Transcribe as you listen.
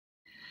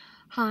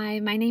Hi,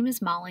 my name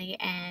is Molly,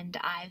 and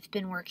I've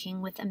been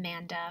working with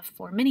Amanda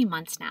for many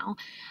months now.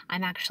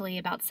 I'm actually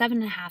about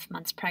 7.5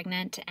 months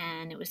pregnant,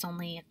 and it was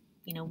only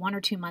 1 or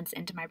 2 months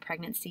into my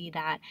pregnancy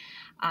that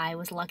I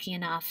was lucky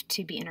enough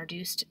to be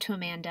introduced to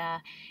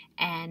Amanda.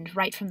 And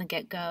right from the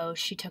get-go,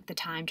 she took the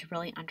time to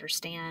really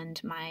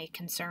understand my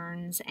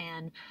concerns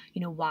and,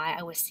 why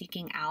I was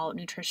seeking out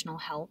nutritional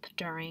help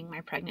during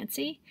my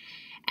pregnancy.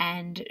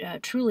 And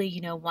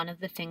truly, one of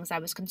the things I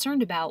was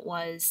concerned about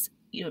was,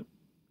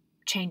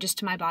 changes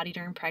to my body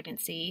during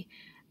pregnancy,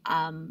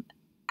 um,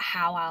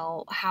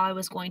 how I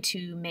was going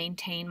to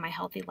maintain my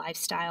healthy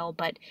lifestyle,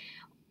 but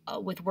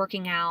with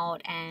working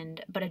out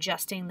and but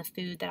adjusting the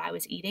food that I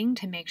was eating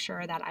to make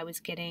sure that I was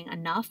getting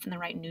enough and the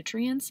right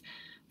nutrients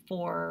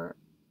for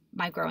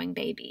my growing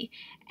baby.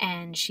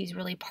 And she's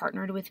really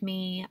partnered with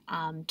me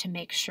to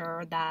make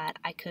sure that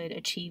I could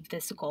achieve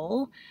this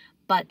goal.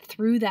 But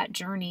through that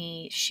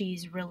journey,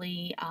 she's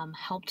really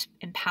helped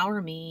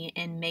empower me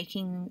in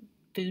making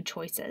food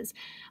choices,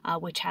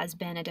 which has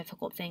been a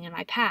difficult thing in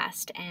my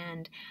past.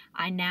 And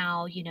I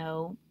now,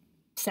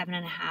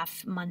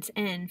 7.5 months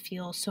in,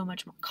 feel so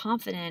much more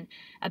confident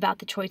about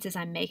the choices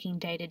I'm making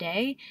day to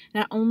day,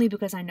 not only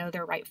because I know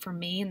they're right for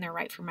me and they're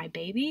right for my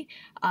baby,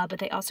 but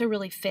they also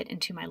really fit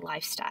into my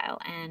lifestyle.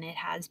 And it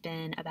has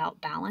been about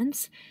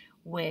balance,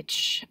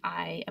 which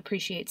I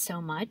appreciate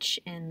so much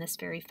in this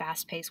very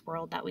fast paced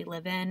world that we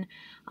live in,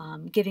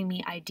 giving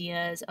me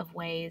ideas of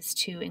ways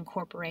to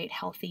incorporate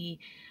healthy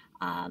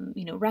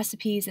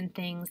recipes and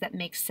things that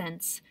make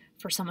sense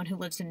for someone who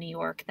lives in New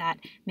York that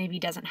maybe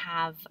doesn't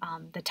have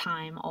the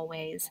time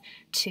always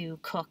to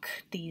cook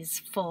these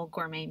full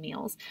gourmet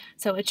meals.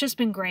 So it's just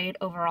been great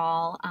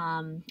overall.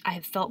 I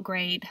have felt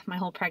great my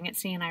whole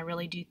pregnancy, and I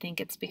really do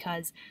think it's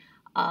because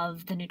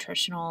of the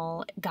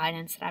nutritional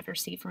guidance that I've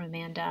received from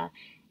Amanda.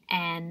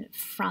 And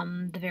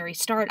from the very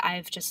start,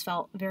 I've just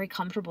felt very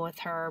comfortable with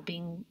her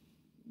being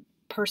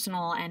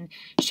personal and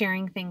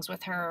sharing things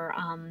with her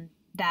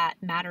that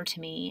matter to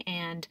me.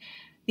 And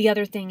the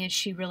other thing is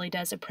she really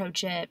does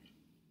approach it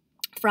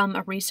from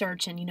a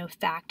research and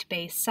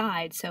fact-based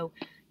side. So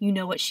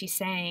what she's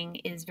saying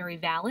is very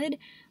valid,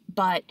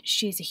 but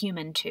she's a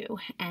human too,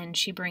 and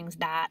she brings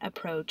that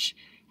approach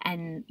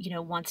and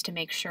wants to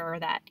make sure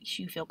that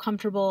you feel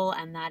comfortable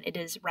and that it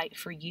is right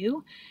for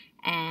you.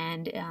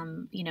 And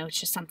it's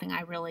just something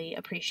I really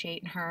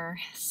appreciate in her.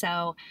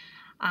 So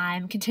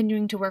I'm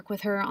continuing to work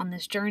with her on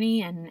this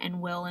journey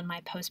and will in my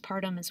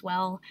postpartum as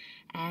well.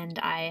 And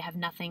I have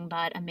nothing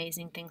but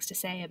amazing things to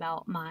say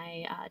about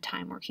my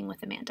time working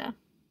with Amanda.